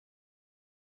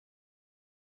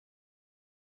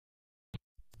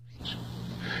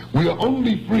We are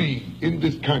only free in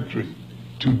this country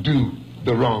to do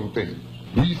the wrong thing.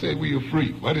 We say we are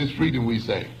free. What is freedom, we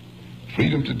say?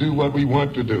 Freedom to do what we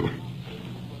want to do.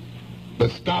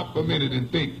 But stop a minute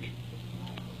and think.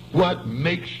 What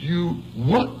makes you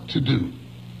want to do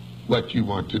what you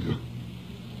want to do?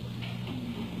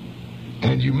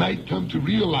 And you might come to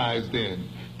realize then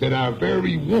that our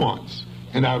very wants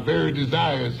and our very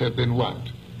desires have been what?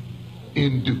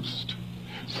 Induced.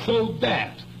 So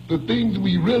that the things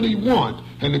we really want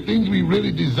and the things we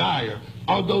really desire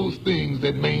are those things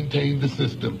that maintain the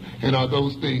system and are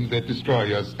those things that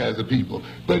destroy us as a people.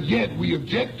 But yet we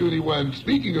object to anyone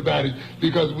speaking about it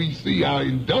because we see our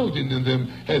indulgence in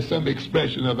them as some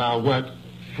expression of our what?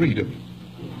 Freedom.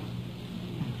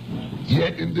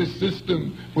 Yet in this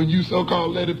system, when you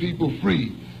so-called let a people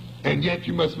free, and yet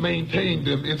you must maintain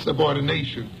them in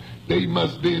subordination, they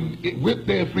must then, with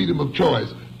their freedom of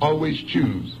choice, always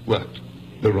choose what?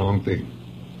 The wrong thing.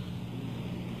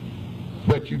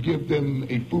 But you give them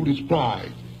a foolish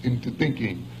pride into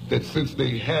thinking that since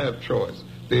they have choice,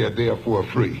 they are therefore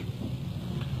free.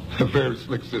 A very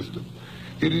slick system.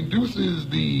 It induces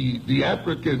the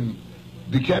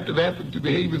captive African to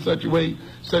behave in such a way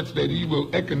such that he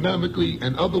will economically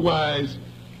and otherwise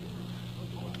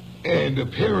and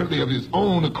apparently of his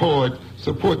own accord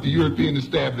support the European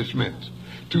establishment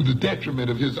to the detriment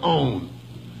of his own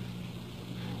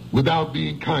without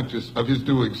being conscious of his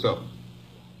doing so.